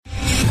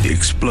The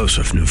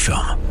explosive new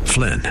film,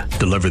 Flynn,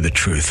 deliver the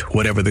truth,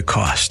 whatever the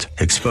cost,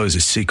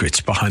 exposes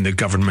secrets behind the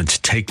government's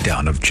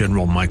takedown of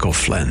General Michael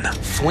Flynn.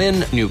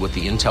 Flynn knew what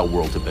the intel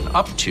world had been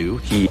up to.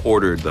 He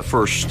ordered the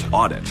first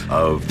audit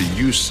of the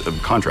use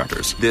of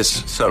contractors.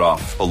 This set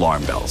off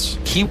alarm bells.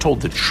 He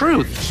told the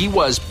truth. He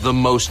was the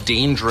most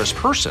dangerous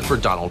person for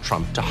Donald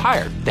Trump to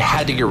hire. They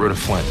had to get rid of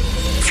Flynn.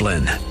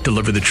 Flynn,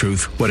 deliver the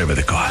truth, whatever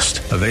the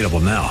cost. Available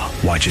now.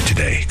 Watch it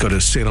today. Go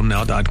to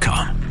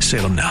salemnow.com.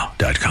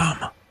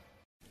 salemnow.com.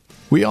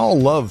 We all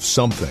love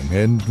something,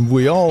 and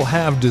we all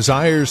have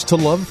desires to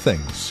love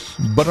things.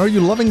 But are you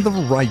loving the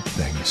right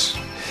things?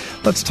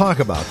 Let's talk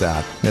about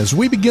that as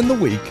we begin the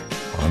week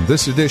on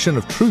this edition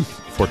of Truth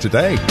for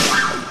Today.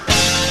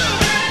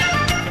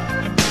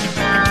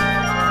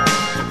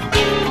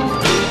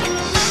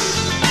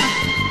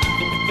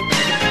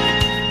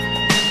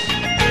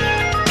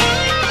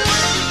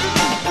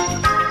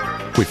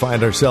 We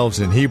find ourselves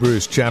in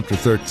Hebrews chapter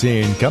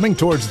 13, coming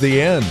towards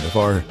the end of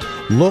our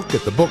look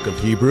at the book of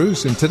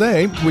Hebrews. And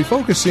today we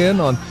focus in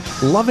on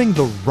loving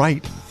the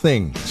right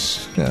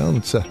things. Now,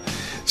 it's a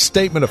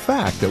statement of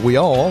fact that we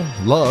all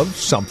love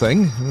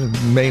something,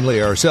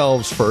 mainly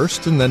ourselves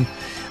first, and then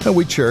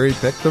we cherry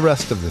pick the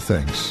rest of the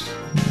things.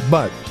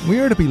 But we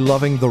are to be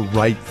loving the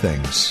right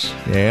things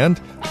and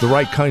the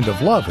right kind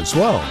of love as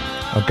well,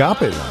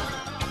 agape love.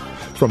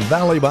 From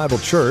Valley Bible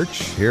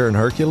Church here in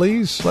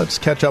Hercules, let's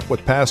catch up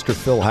with Pastor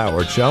Phil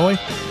Howard, shall we?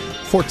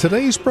 For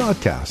today's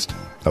broadcast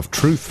of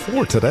Truth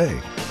for Today.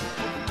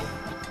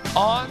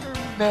 Honor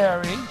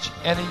marriage,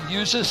 and he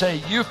uses a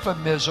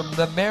euphemism,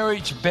 the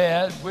marriage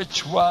bed,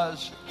 which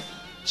was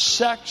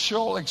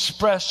sexual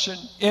expression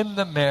in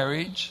the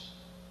marriage.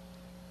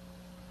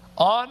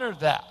 Honor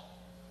that.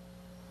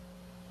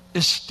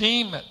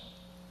 Esteem it.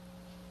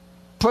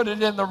 Put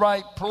it in the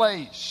right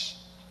place.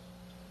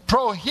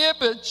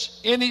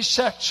 Prohibits any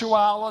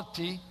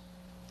sexuality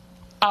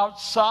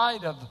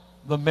outside of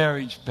the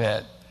marriage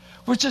bed,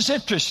 which is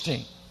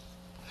interesting.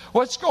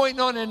 What's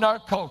going on in our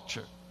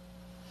culture?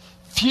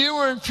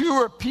 Fewer and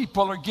fewer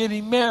people are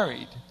getting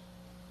married.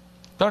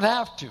 Don't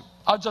have to.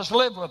 I'll just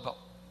live with them.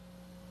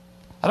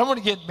 I don't want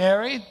to get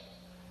married.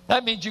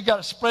 That means you got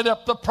to split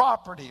up the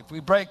property if we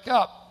break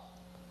up.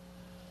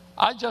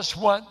 I just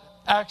want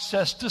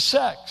access to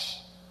sex.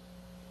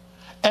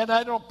 And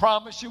I don't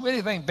promise you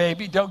anything,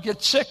 baby. Don't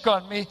get sick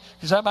on me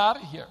because I'm out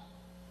of here.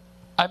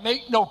 I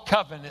make no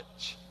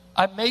covenants.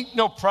 I make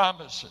no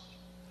promises.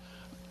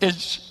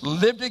 It's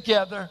live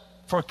together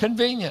for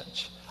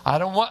convenience. I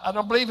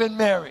don't believe in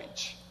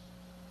marriage.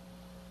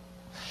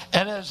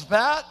 And as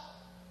that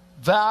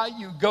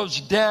value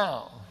goes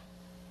down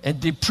and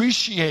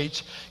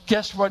depreciates,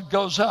 guess what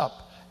goes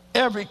up?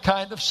 Every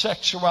kind of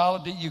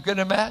sexuality you can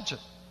imagine.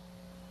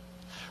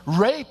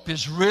 Rape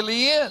is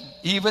really in,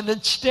 even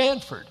at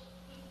Stanford.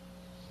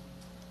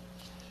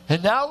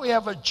 And now we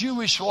have a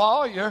Jewish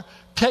lawyer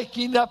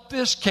taking up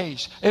this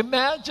case.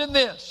 Imagine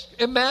this.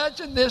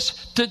 Imagine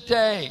this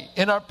today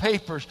in our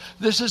papers.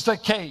 This is the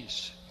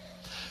case.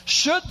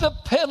 Should the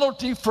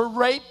penalty for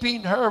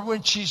raping her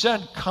when she's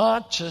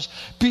unconscious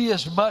be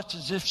as much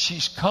as if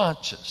she's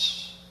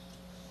conscious?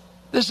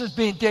 This is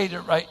being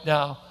dated right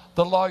now.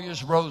 The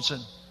lawyer's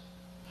Rosen.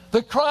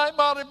 The crime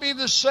ought to be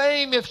the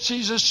same if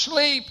she's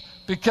asleep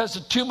because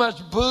of too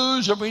much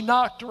booze or we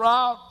knocked her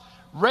out.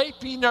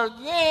 Raping her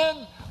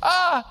then,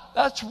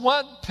 that's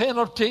one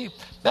penalty.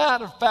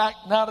 Matter of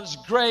fact, not as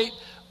great.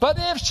 But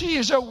if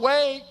she's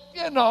awake,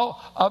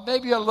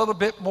 maybe a little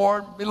bit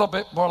more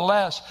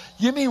less.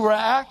 You mean we're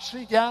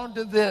actually down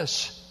to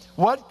this?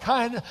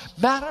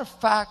 Matter of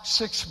fact,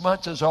 6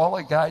 months is all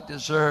a guy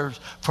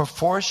deserves for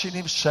forcing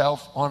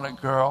himself on a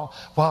girl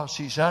while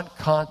she's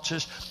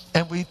unconscious.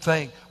 And we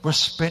think we're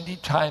spending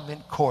time in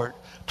court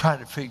trying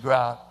to figure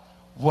out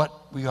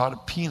what we ought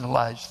to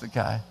penalize the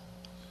guy.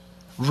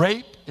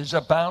 Rape is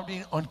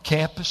abounding on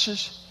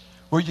campuses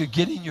where you're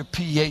getting your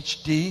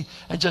PhD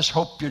and just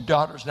hope your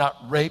daughter's not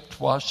raped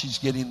while she's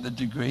getting the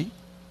degree.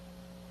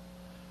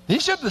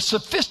 These are the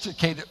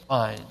sophisticated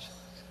minds.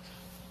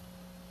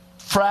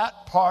 Frat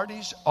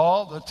parties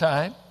all the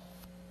time.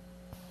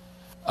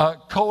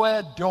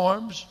 Co-ed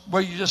dorms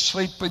where you just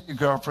sleep with your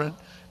girlfriend.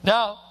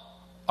 Now,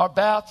 our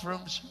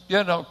bathrooms,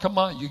 come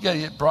on, you got to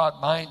get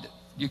broad-minded.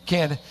 You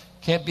can't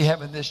be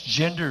having this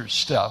gender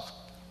stuff.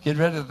 Get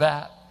rid of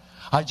that.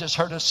 I just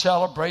heard a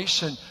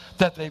celebration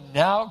that they've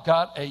now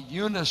got a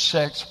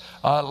unisex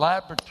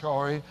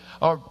laboratory,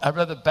 or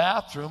rather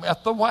bathroom,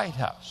 at the White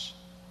House.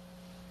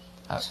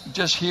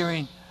 Just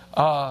hearing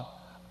a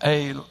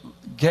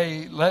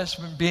gay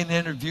lesbian being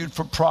interviewed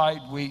for Pride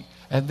Week,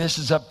 and this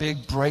is a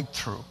big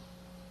breakthrough.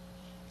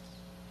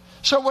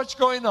 So what's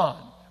going on?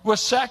 Will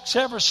sex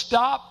ever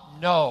stop?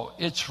 No,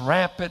 it's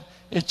rampant.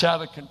 It's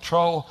out of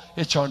control.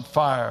 It's on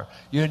fire.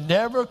 You're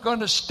never going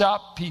to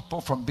stop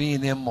people from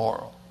being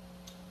immoral.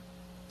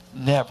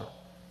 Never.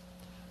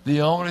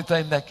 The only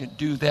thing that can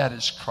do that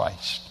is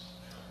Christ.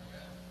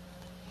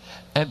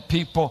 And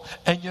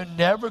you're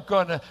never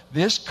going to,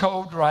 this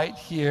code right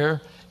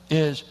here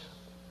is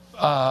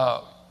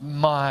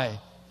my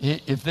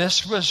If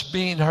this was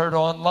being heard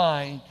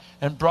online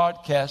and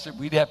broadcasted,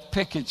 we'd have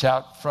pickets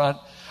out front.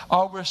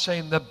 All we're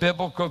saying, the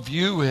biblical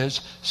view is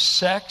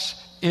sex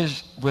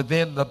is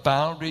within the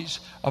boundaries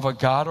of a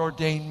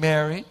God-ordained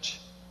marriage.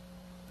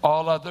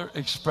 All other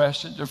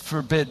expressions are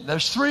forbidden.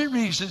 There's 3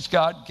 reasons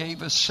God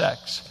gave us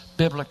sex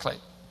biblically.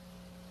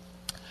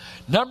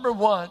 Number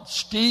 1,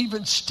 Steve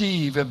and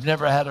Steve have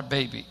never had a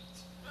baby.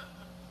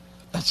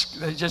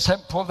 They just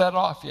haven't pulled that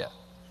off yet.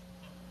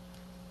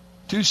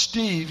 2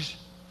 Steves,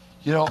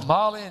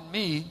 Molly and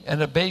me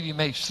and a baby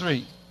makes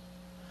 3.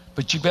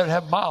 But you better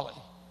have Molly.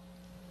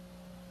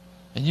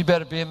 And you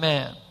better be a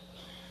man.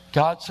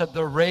 God said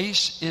the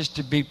race is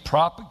to be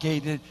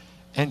propagated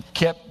and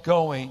kept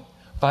going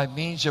by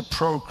means of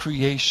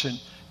procreation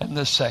and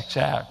the sex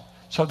act.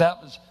 So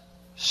that was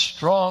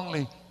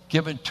strongly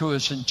given to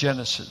us in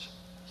Genesis.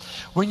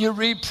 When you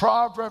read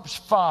Proverbs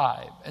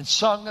 5 and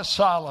Song of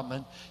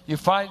Solomon, you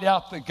find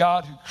out that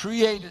God who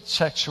created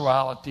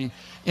sexuality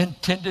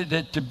intended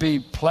it to be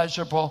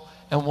pleasurable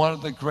and one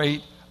of the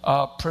great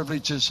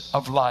privileges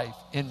of life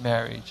in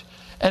marriage.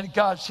 And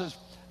God says,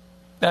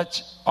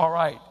 that's all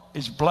right.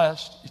 It's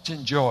blessed. It's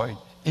enjoyed.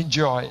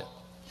 Enjoy it.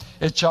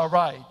 It's all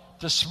right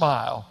to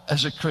smile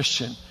as a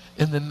Christian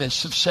in the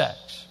midst of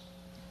sex,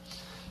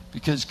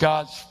 because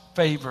God's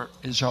favor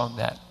is on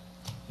that.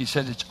 He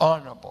said it's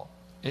honorable.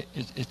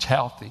 It's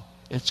healthy.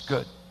 It's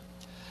good.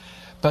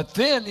 But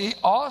then he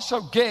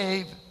also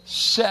gave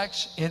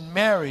sex in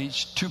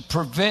marriage to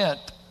prevent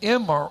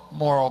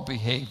immoral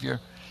behavior.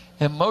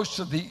 And most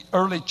of the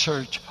early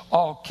church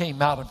all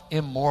came out of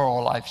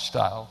immoral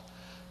lifestyle.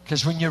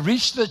 Because when you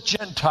reach the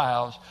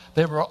Gentiles,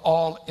 they were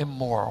all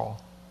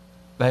immoral.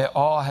 They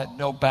all had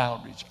no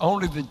boundaries.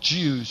 Only the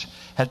Jews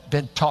had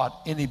been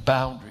taught any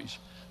boundaries.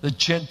 The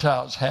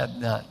Gentiles had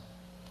none.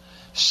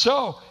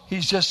 So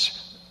he's just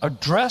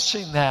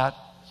addressing that.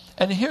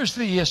 And here's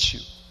the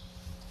issue.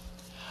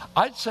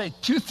 I'd say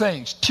 2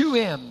 things, 2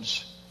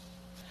 M's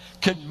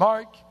could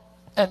mark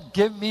and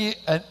give me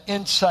an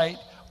insight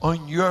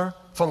on your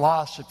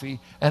philosophy,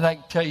 and I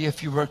can tell you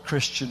if you were a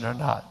Christian or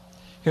not.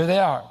 Here they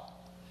are.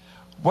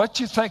 What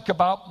you think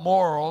about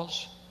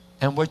morals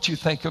and what you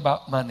think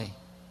about money.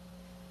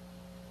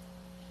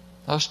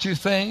 Those 2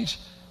 things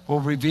will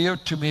reveal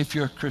to me if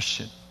you're a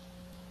Christian.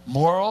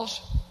 Morals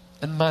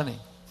and money.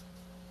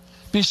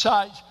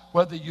 Besides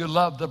whether you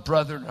love the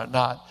brethren or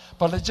not.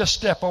 But let's just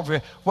step over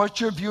here.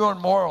 What's your view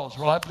on morals?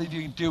 Well, I believe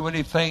you can do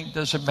anything.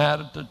 Doesn't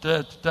matter.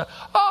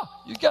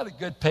 Oh, you got a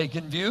good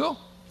pagan view.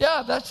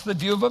 Yeah, that's the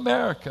view of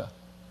America.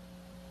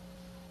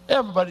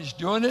 Everybody's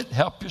doing it.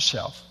 Help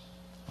yourself.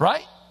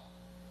 Right?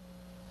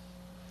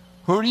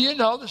 Who do you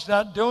know that's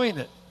not doing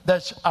it?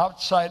 That's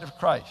outside of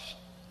Christ.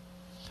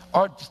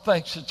 Or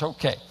thinks it's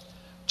okay.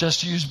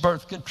 Just use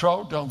birth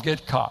control. Don't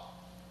get caught.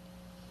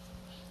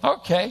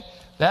 Okay,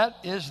 that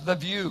is the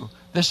view.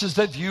 This is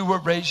the view we're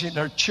raising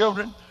our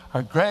children,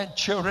 our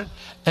grandchildren,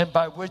 and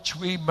by which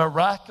we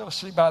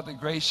miraculously, by the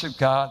grace of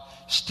God,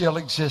 still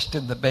exist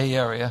in the Bay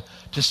Area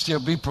to still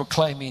be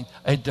proclaiming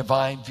a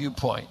divine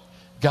viewpoint.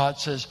 God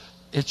says,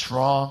 it's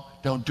wrong,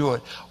 don't do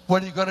it.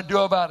 What are you going to do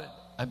about it?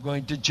 I'm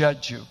going to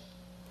judge you,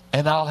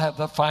 and I'll have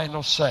the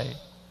final say.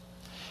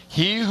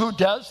 He who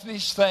does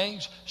these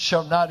things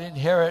shall not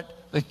inherit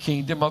the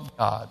kingdom of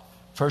God.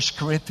 1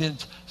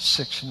 Corinthians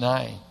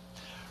 6:9.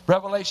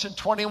 Revelation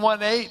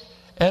 21:8.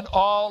 And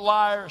all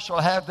liars will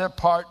have their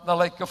part in the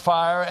lake of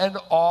fire, and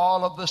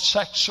all of the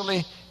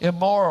sexually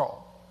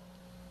immoral.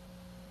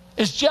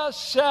 It's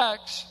just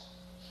sex.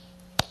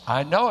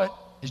 I know it.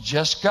 It's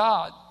just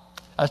God.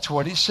 That's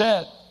what he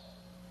said.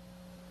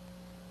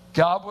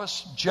 God will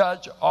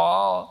judge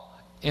all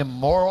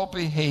immoral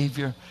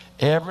behavior,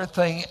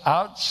 everything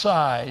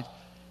outside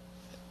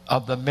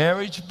of the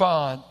marriage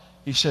bond.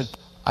 He said,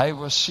 I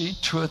will see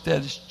to it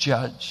that it's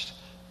judged.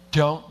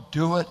 Don't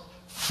do it.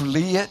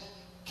 Flee it.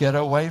 Get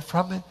away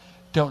from it.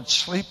 Don't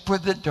sleep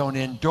with it. Don't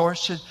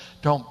endorse it.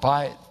 Don't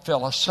buy it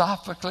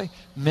philosophically,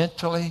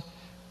 mentally.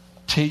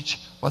 Teach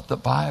what the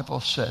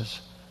Bible says.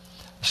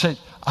 Say,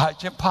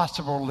 it's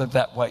impossible to live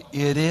that way.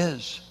 It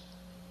is.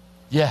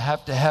 You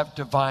have to have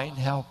divine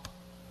help.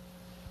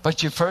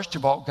 But you first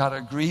of all got to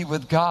agree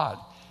with God.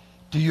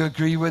 Do you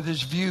agree with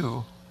his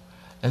view?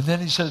 And then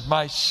he says,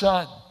 my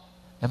son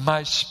and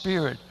my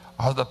spirit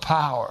are the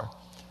power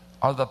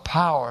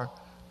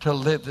to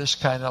live this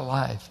kind of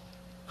life.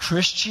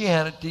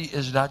 Christianity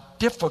is not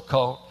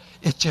difficult,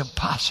 it's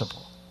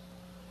impossible.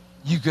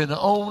 You can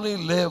only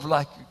live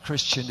like a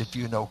Christian if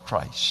you know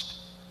Christ.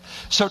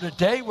 So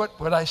today,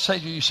 what I say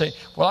to you, say,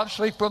 well, I'm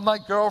sleeping with my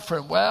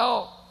girlfriend.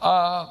 Well,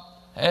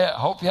 hey, I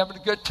hope you're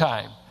having a good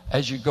time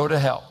as you go to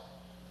hell.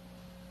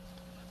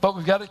 But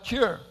we've got a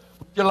cure.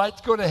 Would you like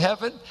to go to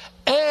heaven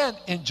and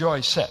enjoy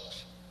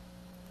sex?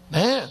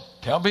 Man,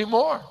 tell me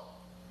more.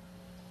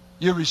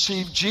 You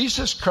receive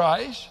Jesus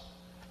Christ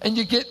and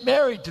you get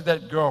married to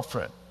that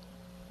girlfriend.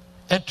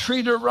 And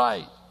treat her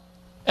right.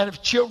 And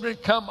if children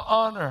come,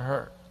 honor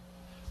her.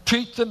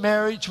 Treat the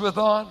marriage with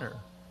honor.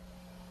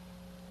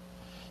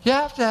 You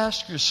have to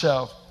ask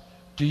yourself,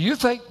 do you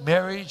think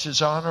marriage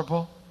is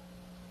honorable?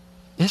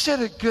 Is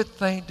it a good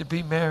thing to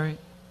be married?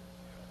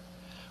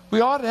 We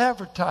ought to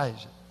advertise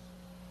it.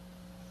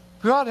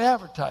 We ought to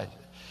advertise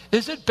it.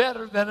 Is it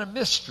better than a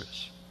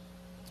mistress?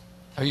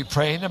 Are you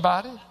praying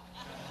about it?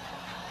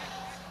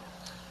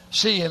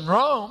 See, in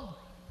Rome,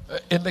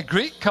 in the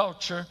Greek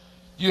culture,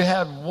 you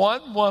had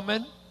one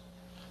woman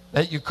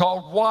that you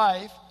called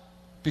wife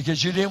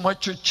because you didn't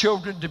want your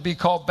children to be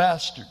called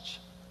bastards.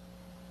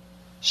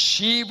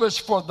 She was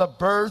for the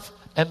birth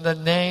and the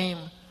name.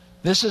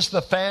 This is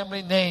the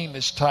family name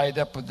is tied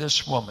up with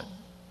this woman.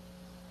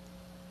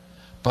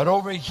 But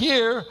over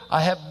here,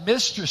 I have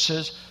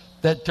mistresses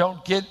that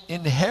don't get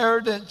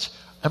inheritance,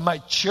 and my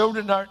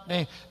children aren't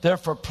named. They're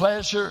for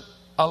pleasure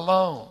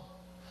alone.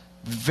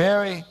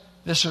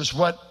 This is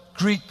what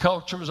Greek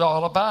culture was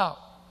all about.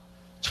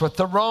 It's what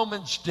the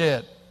Romans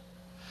did.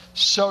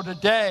 So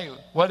today,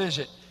 what is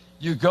it?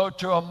 You go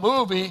to a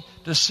movie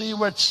to see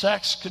what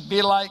sex could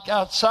be like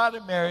outside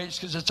of marriage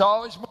because it's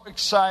always more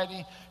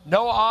exciting.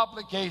 No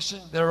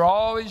obligation. They're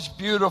always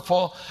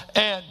beautiful.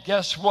 And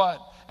guess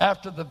what?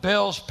 After the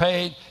bill's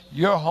paid,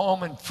 you're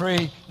home and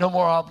free. No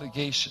more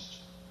obligations.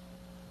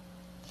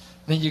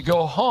 Then you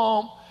go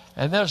home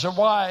and there's a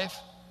wife.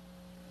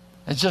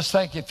 And just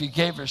think if you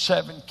gave her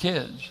 7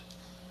 kids.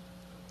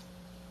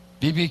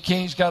 B.B.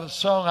 King's got a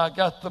song, I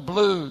Got the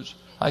Blues.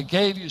 I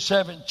gave you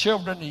 7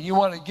 children and you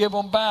want to give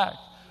them back.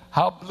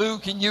 How blue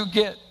can you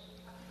get?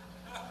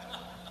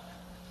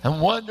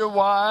 And wonder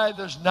why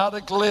there's not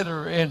a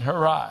glitter in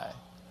her eye.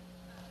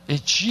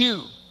 It's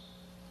you.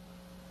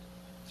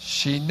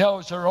 She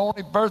knows her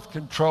only birth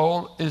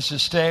control is to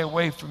stay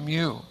away from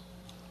you.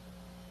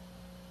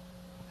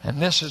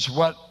 And this is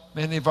what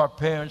many of our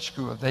parents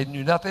grew up. They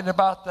knew nothing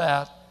about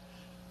that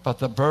but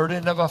the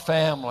burden of a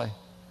family.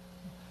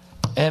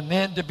 And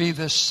then to be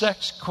the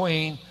sex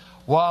queen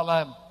while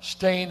I'm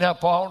staying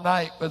up all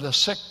night with a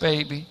sick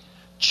baby,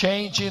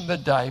 changing the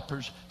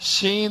diapers,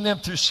 seeing them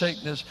through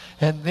sickness,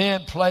 and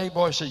then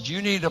Playboy says,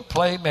 you need a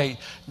playmate.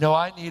 No,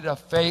 I need a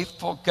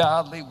faithful,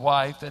 godly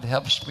wife that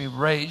helps me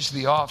raise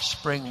the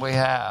offspring we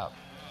have.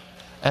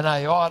 And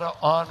I ought to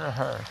honor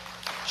her.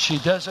 She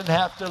doesn't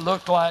have to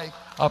look like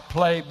a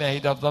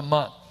playmate of the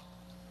month.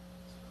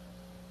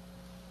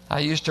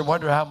 I used to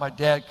wonder how my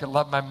dad could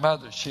love my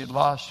mother. She had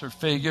lost her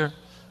figure,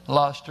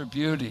 lost her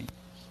beauty.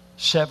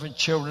 7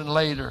 children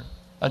later,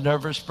 a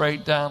nervous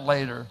breakdown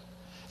later.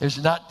 It was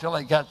not till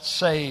I got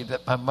saved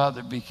that my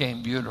mother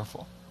became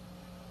beautiful.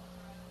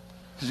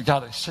 Because it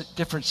got a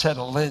different set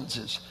of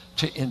lenses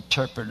to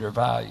interpret her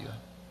value.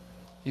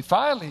 He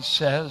finally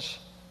says,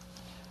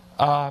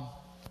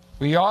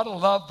 we ought to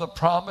love the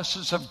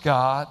promises of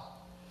God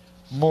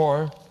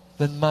more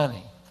than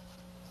money.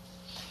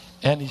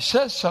 And he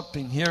says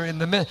something here in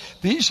the middle.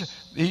 These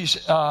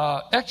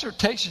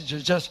exhortations are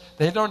just,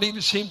 they don't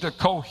even seem to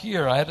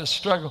cohere. I had to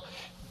struggle.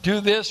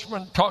 Do this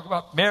when talk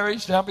about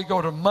marriage. Now we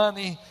go to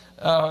money.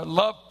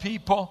 Love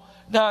people.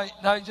 Now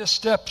he just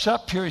steps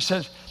up here. He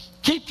says,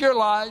 keep your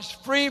lives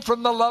free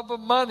from the love of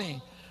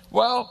money.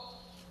 Well,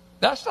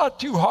 that's not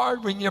too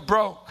hard when you're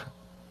broke.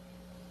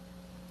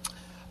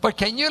 But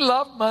can you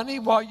love money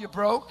while you're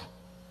broke?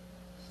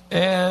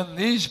 And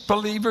these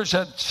believers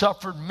had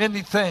suffered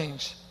many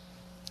things.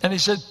 And he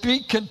said,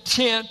 be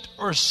content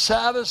or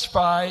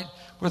satisfied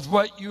with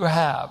what you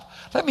have.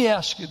 Let me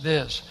ask you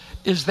this.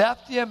 Is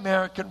that the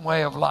American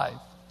way of life?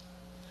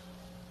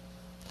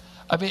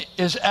 I mean,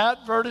 is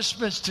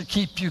advertisements to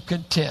keep you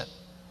content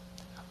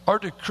or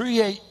to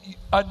create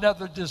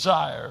another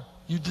desire?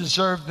 You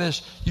deserve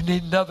this. You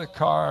need another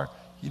car.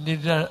 You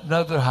need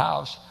another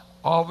house.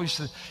 Always,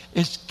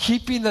 it's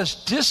keeping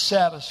us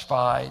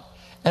dissatisfied,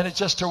 and it's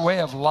just a way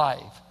of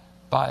life.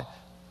 By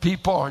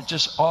people are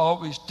just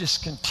always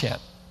discontent,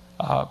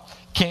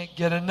 can't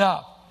get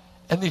enough.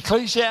 And the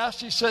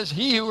Ecclesiastes says,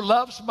 he who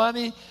loves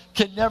money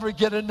can never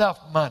get enough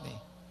money.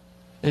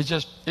 It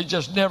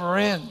just never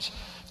ends.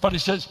 But he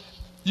says,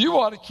 you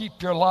ought to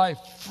keep your life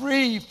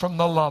free from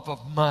the love of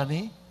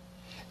money.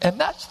 And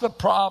that's the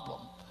problem.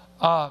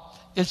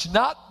 It's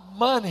not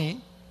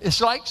money.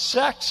 It's like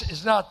sex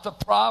is not the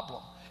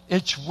problem.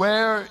 It's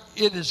where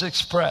it is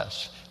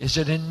expressed. Is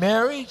it in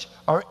marriage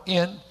or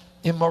in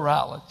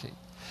immorality?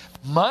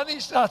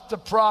 Money's not the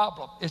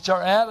problem. It's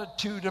our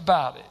attitude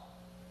about it.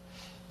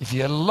 If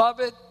you love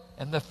it,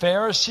 and the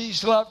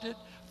Pharisees loved it,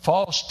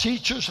 false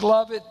teachers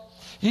love it.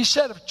 He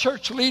said of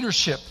church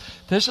leadership,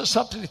 this is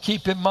something to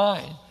keep in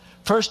mind.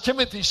 1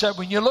 Timothy said,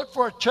 when you look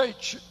for a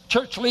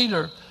church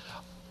leader,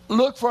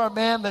 look for a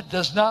man that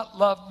does not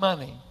love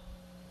money.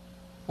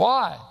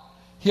 Why?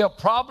 He'll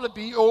probably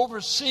be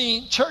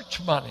overseeing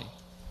church money.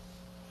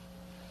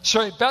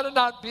 So he better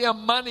not be a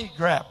money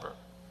grabber.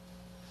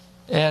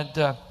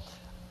 And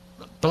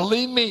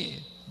believe me,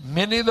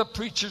 many of the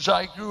preachers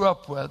I grew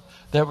up with,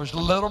 there was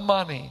little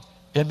money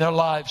in their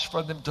lives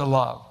for them to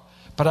love.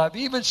 But I've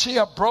even seen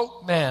a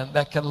broke man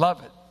that can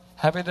love it,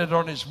 having it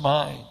on his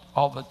mind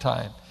all the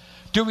time.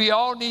 Do we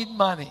all need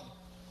money?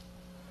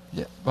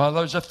 Yeah. Well,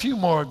 there's a few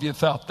more of you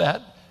felt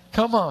that.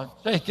 Come on,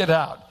 take it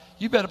out.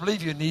 You better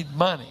believe you need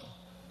money.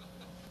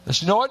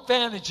 There's no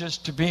advantages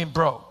to being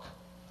broke.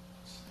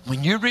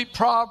 When you read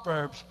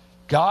Proverbs,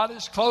 God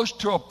is close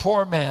to a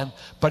poor man,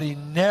 but he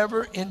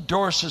never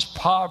endorses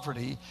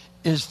poverty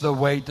is the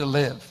way to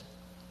live.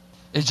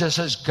 It just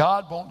says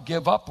God won't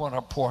give up on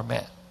a poor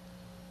man.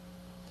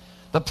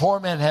 The poor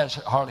man has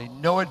hardly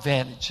no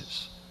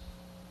advantages.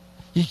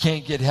 He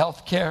can't get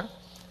health care,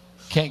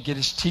 can't get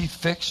his teeth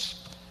fixed,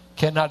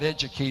 cannot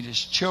educate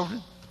his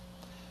children,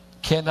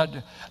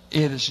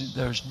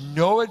 there's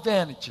no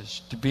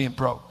advantages to being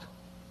broke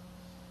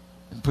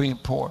and being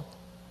poor.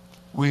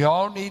 We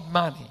all need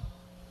money.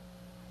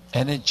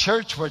 And in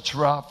church, what's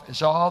rough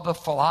is all the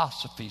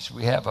philosophies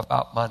we have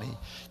about money.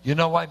 You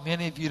know why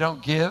many of you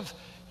don't give?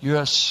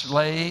 You're a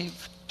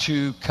slave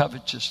to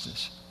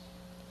covetousness.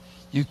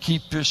 You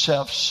keep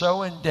yourself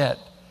so in debt,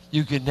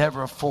 you can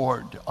never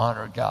afford to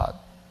honor God.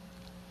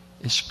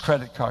 It's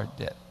credit card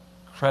debt.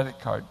 Credit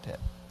card debt.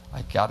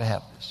 I got to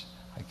have this.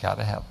 I got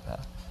to have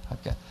that.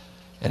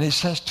 And he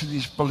says to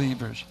these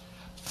believers,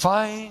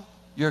 find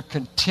your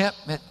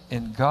contentment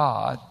in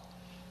God.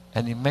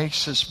 And he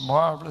makes this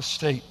marvelous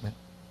statement.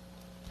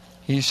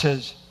 He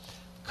says,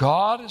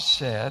 God has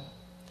said,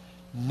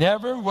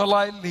 never will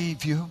I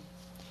leave you,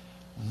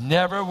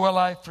 never will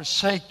I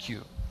forsake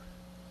you.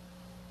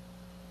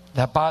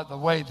 Now, by the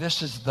way,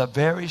 this is the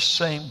very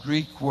same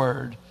Greek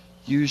word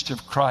used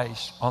of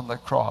Christ on the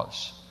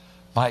cross.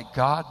 My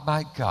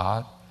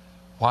God,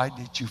 why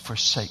did you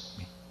forsake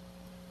me?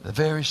 The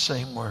very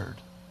same word.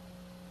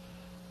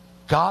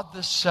 God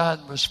the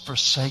Son was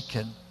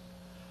forsaken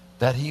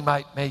that he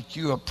might make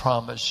you a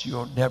promise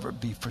you'll never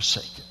be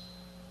forsaken.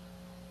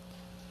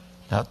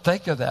 Now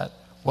think of that.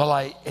 Will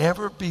I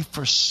ever be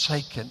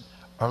forsaken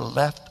or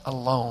left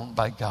alone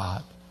by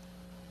God?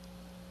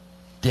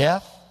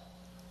 Death,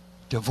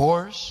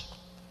 divorce,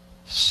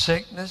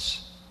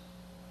 sickness,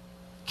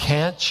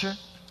 cancer.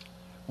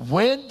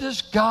 When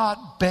does God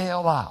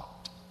bail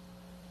out?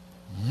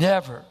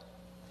 Never.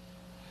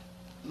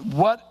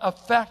 What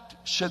effect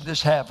should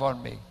this have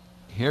on me?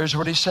 Here's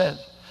what he says.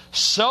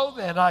 So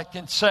then I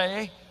can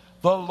say,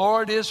 the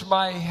Lord is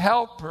my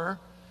helper.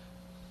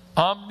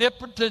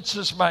 Omnipotence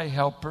is my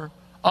helper.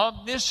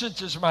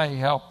 Omniscience is my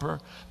helper.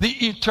 The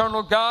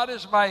eternal God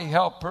is my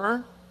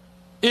helper.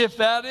 If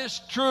that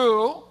is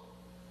true,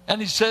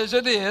 and he says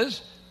it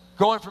is,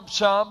 going from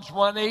Psalms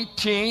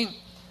 118,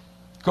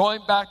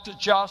 going back to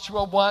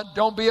Joshua 1,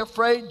 don't be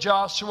afraid,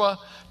 Joshua.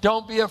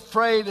 Don't be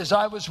afraid. As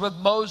I was with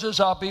Moses,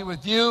 I'll be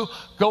with you.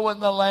 Go in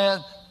the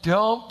land.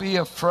 Don't be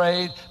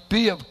afraid.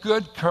 Be of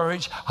good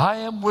courage. I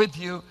am with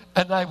you,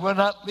 and I will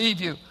not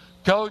leave you.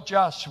 Go,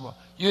 Joshua.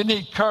 You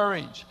need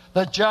courage.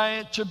 The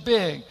giants are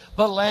big.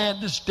 The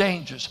land is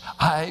dangerous.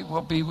 I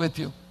will be with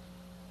you.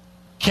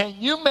 Can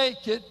you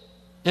make it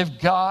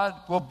if God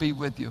will be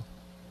with you?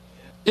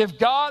 If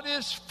God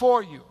is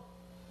for you,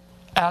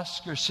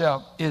 ask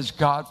yourself, is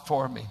God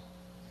for me?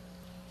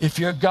 If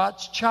you're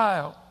God's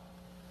child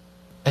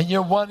and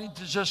you're wanting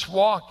to just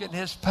walk in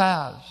his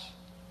paths,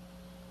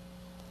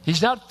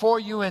 he's not for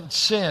you in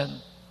sin.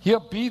 He'll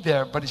be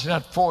there, but he's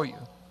not for you.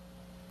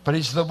 But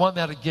he's the one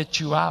that'll get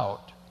you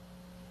out.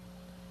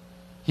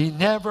 He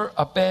never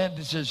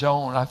abandons his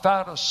own. I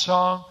found a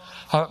song,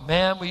 a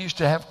man we used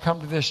to have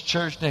come to this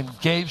church named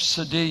Gabe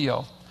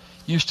Cedillo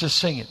used to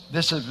sing it.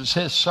 This was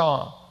his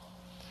song.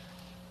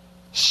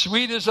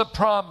 Sweet is a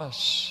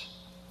promise,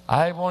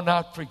 I will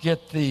not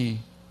forget thee.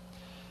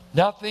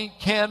 Nothing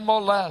can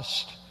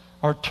molest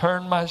or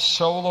turn my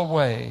soul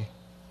away.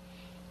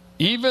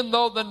 Even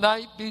though the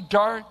night be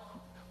dark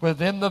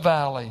within the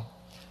valley,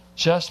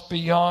 just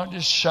beyond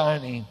is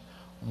shining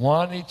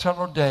one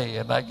eternal day.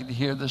 And I can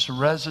hear this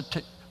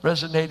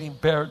resonating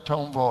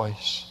baritone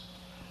voice.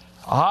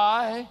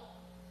 I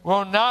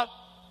will not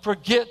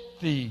forget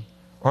thee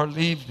or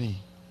leave thee.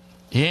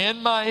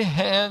 In my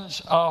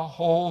hands I'll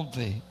hold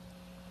thee.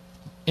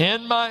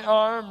 In my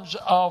arms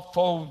I'll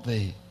fold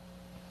thee.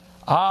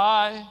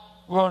 I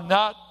will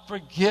not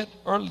forget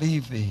or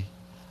leave thee.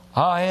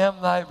 I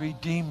am thy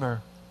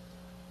Redeemer.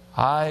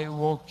 I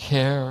will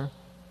care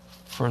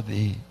for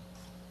thee.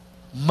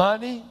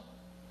 Money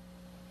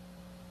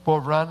will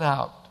run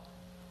out.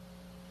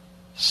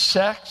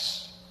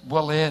 Sex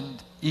will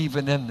end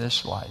even in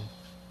this life.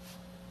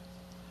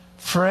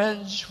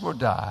 Friends will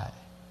die.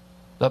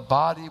 The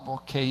body will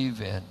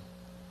cave in.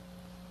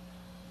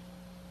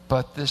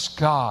 But this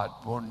God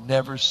will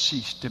never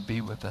cease to be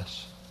with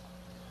us.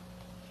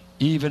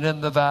 Even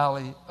in the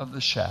valley of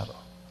the shadow.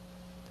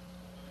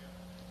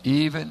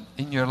 Even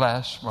in your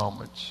last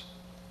moments.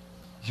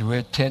 As we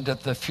attended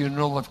the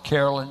funeral of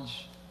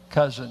Carolyn's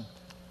cousin,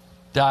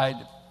 died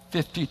at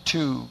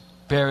 52,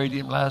 buried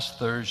him last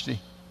Thursday.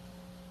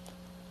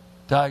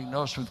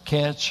 Diagnosed with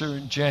cancer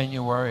in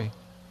January,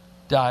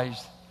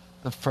 dies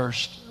the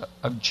 1st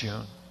of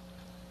June.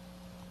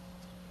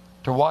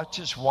 To watch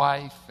his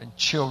wife and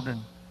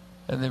children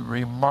and the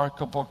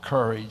remarkable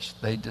courage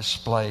they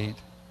displayed.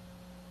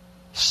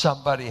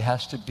 Somebody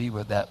has to be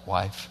with that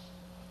wife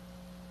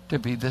to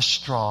be this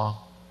strong,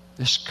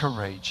 this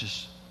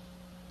courageous,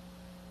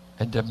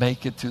 and to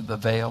make it through the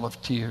veil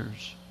of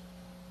tears.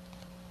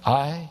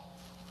 I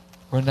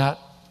will not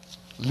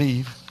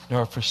leave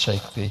nor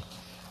forsake thee.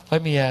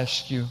 Let me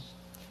ask you,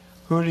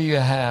 who do you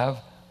have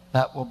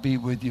that will be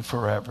with you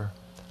forever?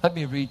 Let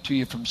me read to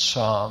you from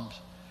Psalms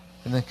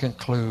and then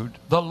conclude.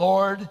 The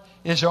Lord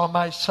is on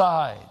my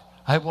side.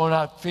 I will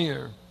not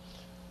fear.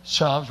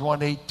 Psalms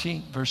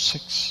 118, verse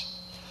 6.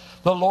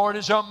 The Lord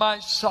is on my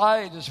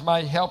side as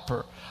my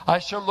helper. I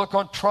shall look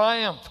on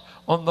triumph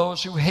on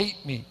those who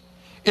hate me.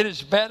 It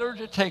is better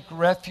to take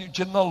refuge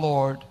in the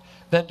Lord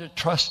than to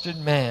trust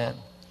in man.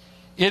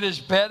 It is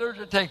better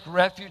to take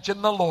refuge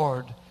in the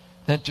Lord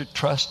than to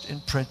trust in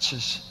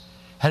princes.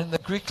 And in the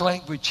Greek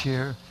language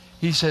here,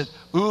 he said,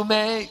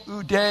 ume,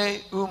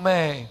 ude,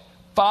 ume.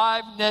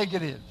 5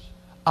 negatives.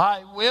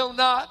 I will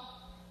not.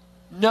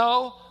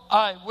 No,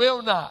 I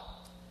will not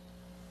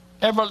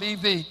ever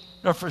leave thee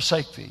nor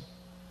forsake thee.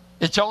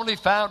 It's only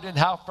found in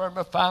how firm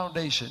a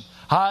foundation.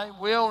 I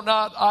will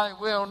not, I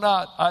will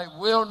not, I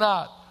will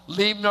not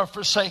leave nor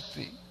forsake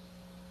thee.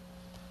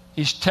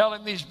 He's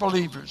telling these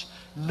believers,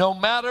 no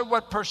matter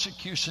what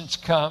persecutions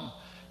come,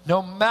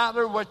 no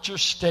matter what your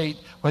state,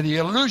 whether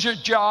you lose your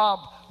job,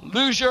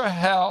 lose your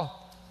health,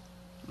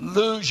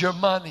 lose your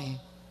money,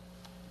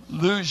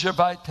 lose your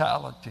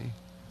vitality.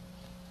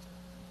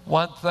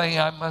 One thing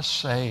I must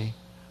say,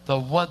 the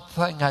one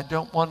thing I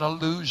don't want to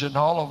lose in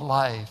all of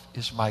life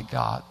is my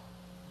God.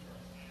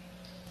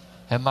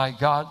 And my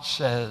God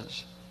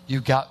says, you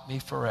got me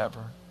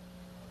forever.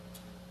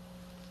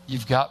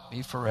 You've got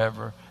me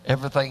forever.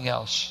 Everything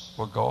else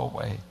will go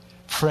away.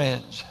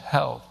 Friends,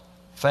 health,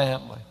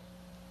 family.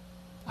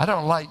 I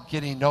don't like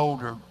getting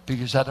older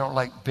because I don't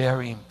like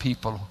burying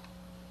people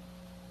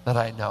that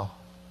I know.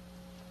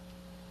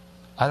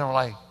 I don't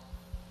like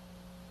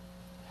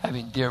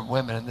having dear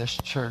women in this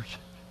church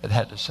that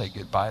had to say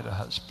goodbye to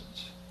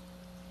husbands.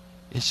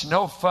 It's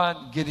no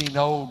fun getting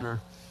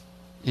older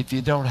if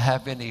you don't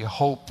have any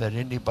hope that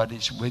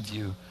anybody's with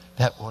you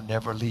that will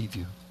never leave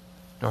you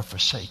nor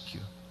forsake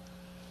you.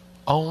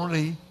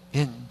 Only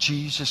in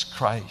Jesus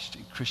Christ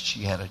and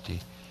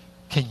Christianity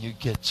can you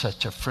get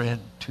such a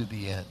friend to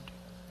the end.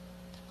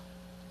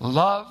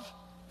 Love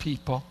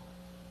people.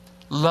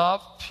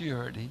 Love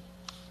purity.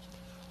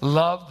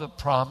 Love the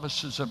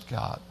promises of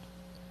God.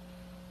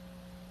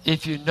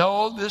 If you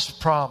know this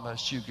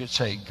promise, you could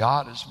say,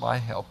 God is my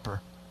helper.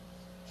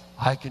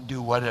 I can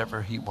do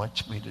whatever he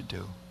wants me to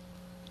do.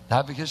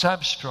 Not because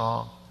I'm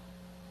strong,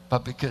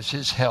 but because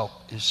his help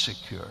is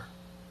secure.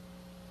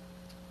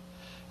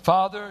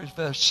 Father, if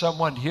there's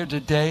someone here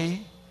today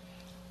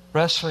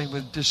wrestling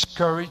with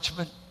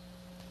discouragement,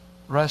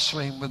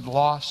 wrestling with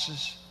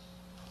losses,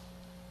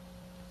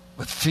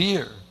 with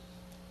fear,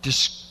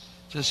 just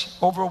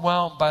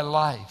overwhelmed by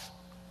life,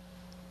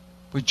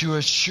 would you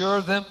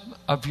assure them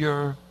of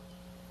your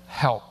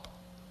help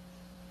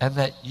and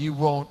that you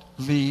won't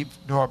leave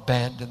nor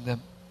abandon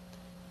them?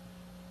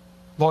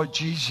 Lord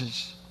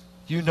Jesus,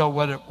 you know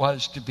what it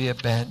was to be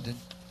abandoned.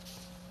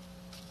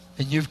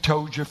 And you've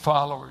told your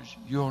followers,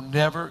 you'll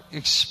never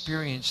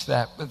experience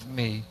that with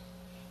me.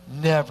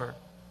 Never.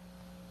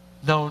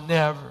 No,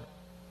 never.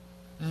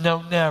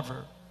 No,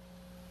 never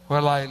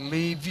will I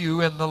leave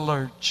you in the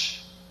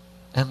lurch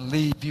and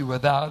leave you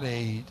without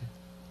aid.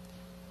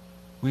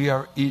 We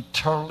are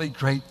eternally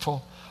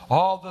grateful.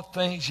 All the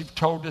things you've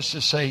told us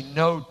to say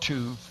no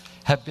to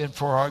have been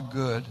for our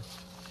good.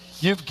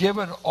 You've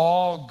given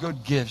all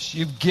good gifts.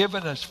 You've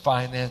given us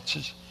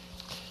finances.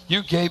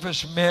 You gave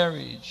us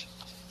marriage.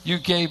 You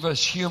gave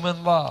us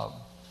human love.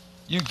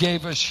 You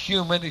gave us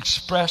human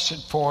expression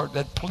for it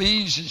that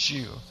pleases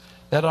you,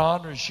 that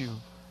honors you.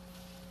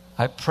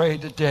 I pray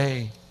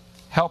today,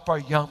 help our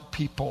young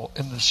people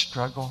in the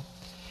struggle.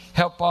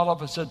 Help all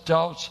of us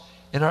adults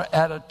in our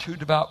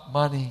attitude about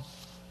money.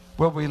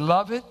 Will we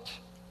love it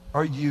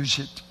or use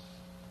it?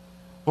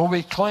 Will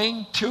we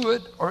cling to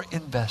it or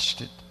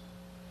invest it?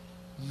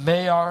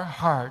 May our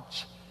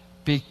hearts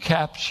be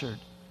captured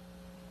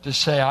to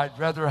say, I'd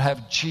rather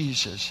have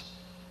Jesus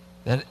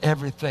than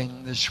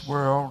everything this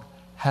world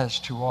has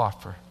to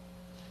offer.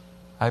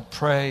 I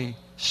pray,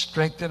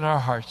 strengthen our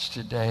hearts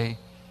today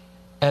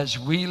as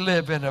we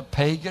live in a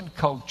pagan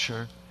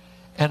culture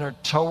and are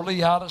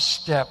totally out of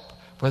step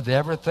with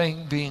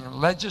everything being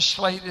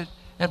legislated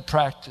and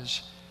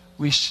practiced.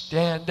 We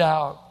stand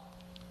out,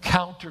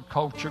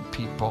 counterculture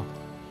people.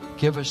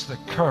 Give us the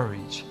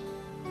courage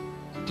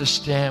to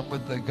stand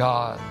with the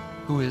God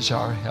who is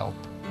our help.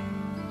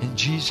 In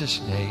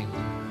Jesus' name,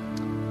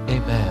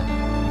 amen.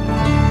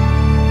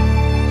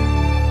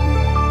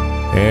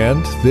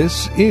 And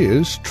this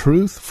is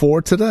Truth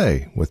for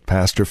Today with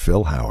Pastor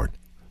Phil Howard,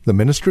 the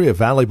ministry of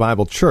Valley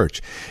Bible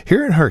Church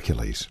here in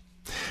Hercules.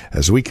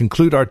 As we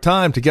conclude our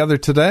time together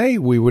today,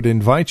 we would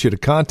invite you to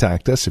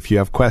contact us if you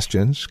have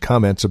questions,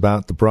 comments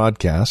about the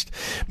broadcast.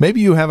 Maybe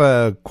you have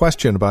a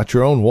question about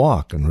your own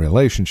walk and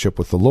relationship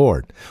with the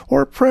Lord,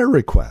 or a prayer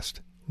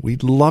request.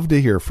 We'd love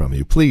to hear from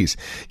you. Please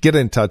get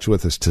in touch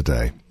with us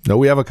today. Now,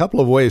 we have a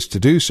couple of ways to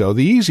do so.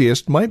 The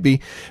easiest might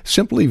be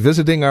simply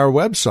visiting our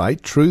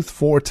website,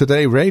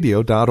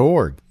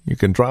 truthfortodayradio.org. You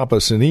can drop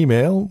us an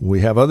email.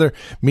 We have other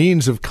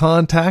means of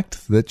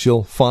contact that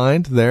you'll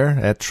find there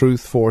at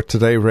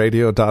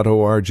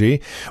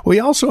truthfortodayradio.org. We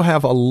also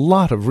have a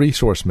lot of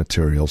resource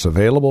materials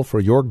available for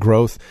your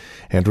growth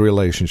and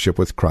relationship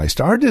with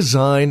Christ. Our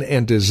design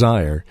and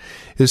desire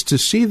is to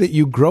see that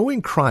you grow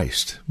in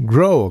Christ,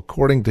 grow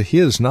according to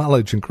His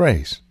knowledge and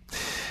grace.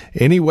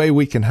 Any way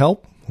we can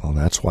help, well,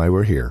 that's why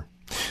we're here.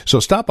 So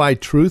stop by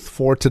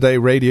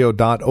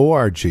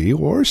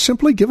truthfortodayradio.org or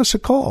simply give us a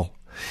call.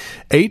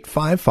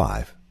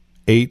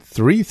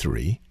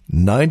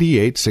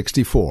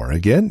 855-833-9864.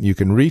 Again, you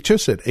can reach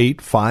us at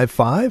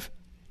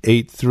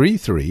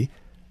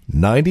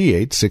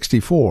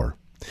 855-833-9864.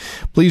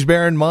 Please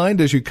bear in mind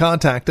as you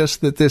contact us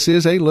that this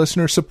is a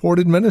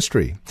listener-supported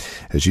ministry.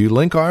 As you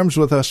link arms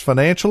with us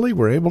financially,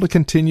 we're able to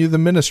continue the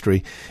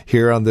ministry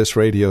here on this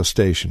radio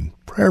station.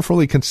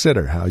 Prayerfully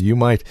consider how you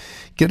might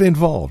get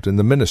involved in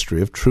the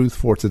ministry of Truth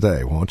for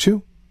Today, won't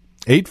you?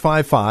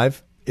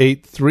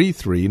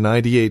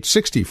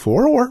 855-833-9864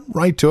 or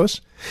write to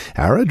us.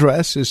 Our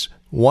address is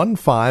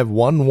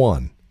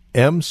 1511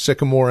 M.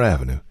 Sycamore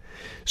Avenue,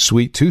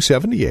 Suite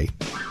 278,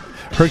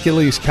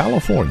 Hercules,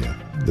 California.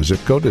 The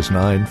zip code is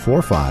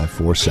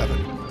 94547.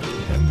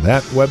 And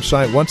that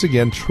website, once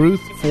again,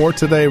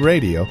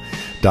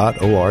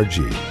 truthfortodayradio.org.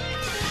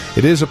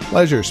 It is a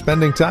pleasure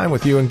spending time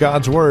with you in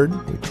God's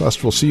Word. We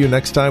trust we'll see you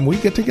next time we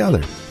get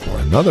together for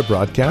another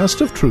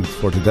broadcast of Truth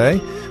for Today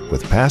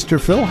with Pastor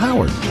Phil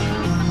Howard.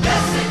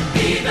 Blessed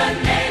be the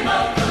name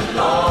of the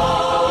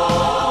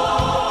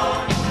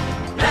Lord.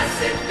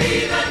 Blessed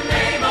be the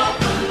name of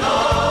the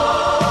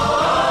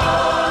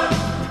Lord.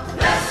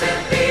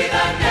 Blessed be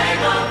the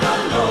name of the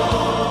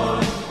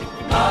Lord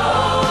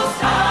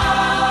Most High.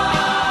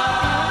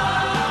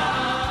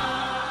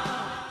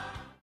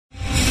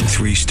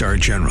 3-star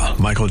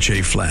General Michael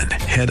J. Flynn,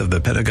 head of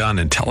the Pentagon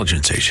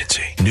Intelligence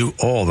Agency, knew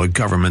all the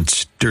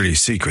government's dirty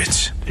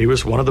secrets. He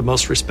was one of the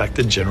most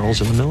respected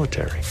generals in the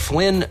military.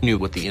 Flynn knew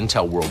what the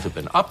intel world had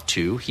been up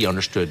to. He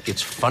understood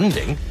its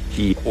funding.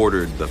 He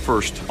ordered the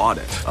first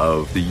audit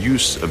of the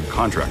use of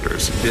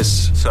contractors.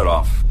 This set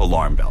off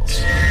alarm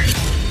bells.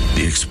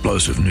 The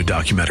explosive new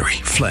documentary,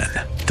 Flynn,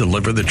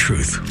 Deliver the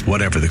Truth,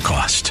 Whatever the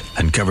Cost,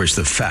 uncovers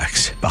the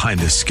facts behind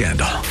this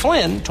scandal.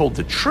 Flynn told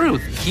the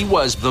truth. He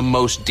was the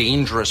most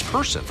dangerous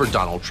person for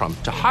Donald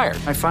Trump to hire.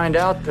 I find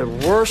out the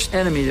worst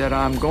enemy that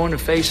I'm going to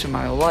face in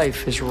my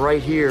life is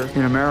right here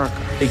in America.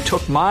 They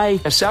took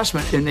my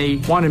assessment and they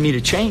wanted me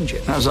to change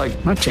it. And I was like,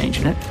 I'm not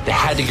changing it. They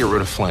had to get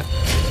rid of Flynn.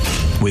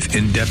 With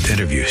in-depth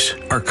interviews,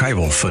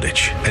 archival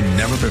footage, and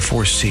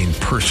never-before-seen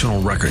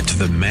personal records of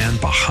the man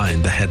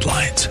behind the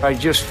headlines. I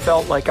just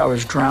felt like I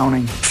was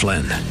drowning.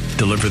 Flynn,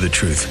 Deliver the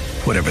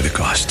Truth, Whatever the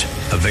Cost.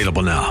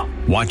 Available now.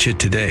 Watch it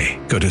today.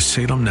 Go to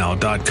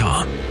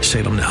salemnow.com.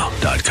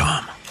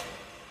 salemnow.com.